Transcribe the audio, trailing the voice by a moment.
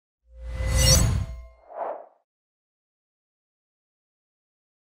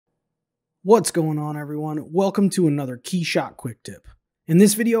What's going on, everyone? Welcome to another KeyShot quick tip. In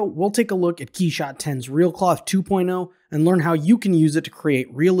this video, we'll take a look at KeyShot 10's RealCloth 2.0 and learn how you can use it to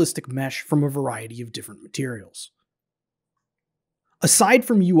create realistic mesh from a variety of different materials. Aside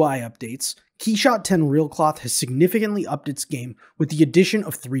from UI updates, KeyShot 10 RealCloth has significantly upped its game with the addition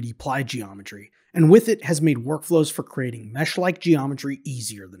of 3D ply geometry, and with it has made workflows for creating mesh-like geometry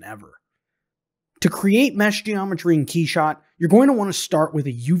easier than ever. To create mesh geometry in KeyShot, you're going to want to start with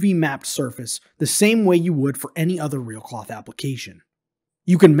a UV mapped surface the same way you would for any other RealCloth application.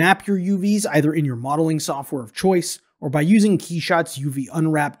 You can map your UVs either in your modeling software of choice or by using KeyShot's UV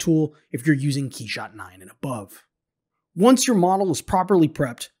Unwrap tool if you're using KeyShot 9 and above. Once your model is properly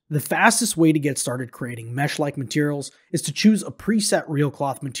prepped, the fastest way to get started creating mesh-like materials is to choose a preset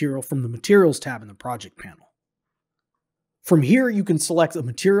RealCloth material from the Materials tab in the project panel. From here, you can select a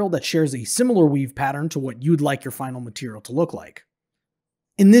material that shares a similar weave pattern to what you'd like your final material to look like.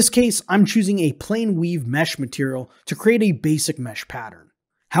 In this case, I'm choosing a plain weave mesh material to create a basic mesh pattern.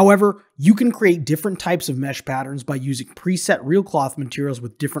 However, you can create different types of mesh patterns by using preset RealCloth materials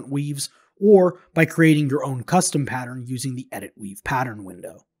with different weaves, or by creating your own custom pattern using the Edit Weave Pattern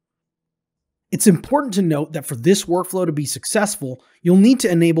window. It's important to note that for this workflow to be successful, you'll need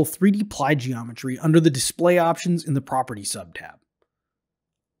to enable 3D ply geometry under the display options in the Properties subtab.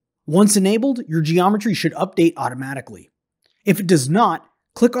 Once enabled, your geometry should update automatically. If it does not,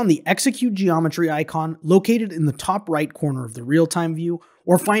 click on the Execute Geometry icon located in the top right corner of the real-time view,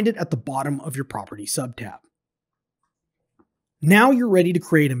 or find it at the bottom of your Properties subtab. Now you're ready to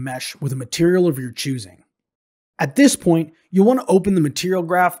create a mesh with a material of your choosing. At this point, you'll want to open the material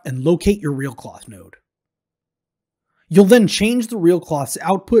graph and locate your RealCloth node. You'll then change the RealCloth's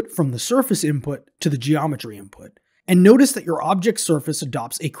output from the surface input to the geometry input, and notice that your object surface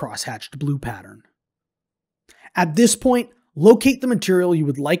adopts a cross-hatched blue pattern. At this point, locate the material you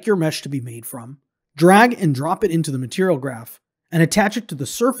would like your mesh to be made from, drag and drop it into the material graph, and attach it to the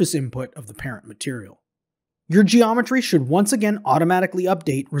surface input of the parent material. Your geometry should once again automatically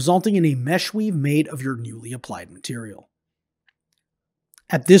update, resulting in a mesh weave made of your newly applied material.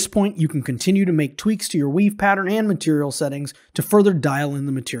 At this point, you can continue to make tweaks to your weave pattern and material settings to further dial in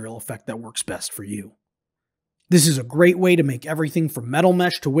the material effect that works best for you. This is a great way to make everything from metal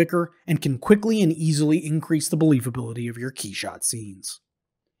mesh to wicker and can quickly and easily increase the believability of your KeyShot scenes.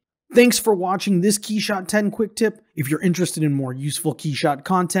 Thanks for watching this KeyShot 10 quick tip. If you're interested in more useful KeyShot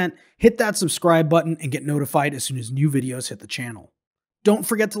content, hit that subscribe button and get notified as soon as new videos hit the channel. Don't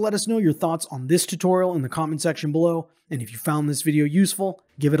forget to let us know your thoughts on this tutorial in the comment section below, and if you found this video useful,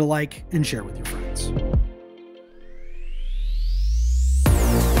 give it a like and share with your friends.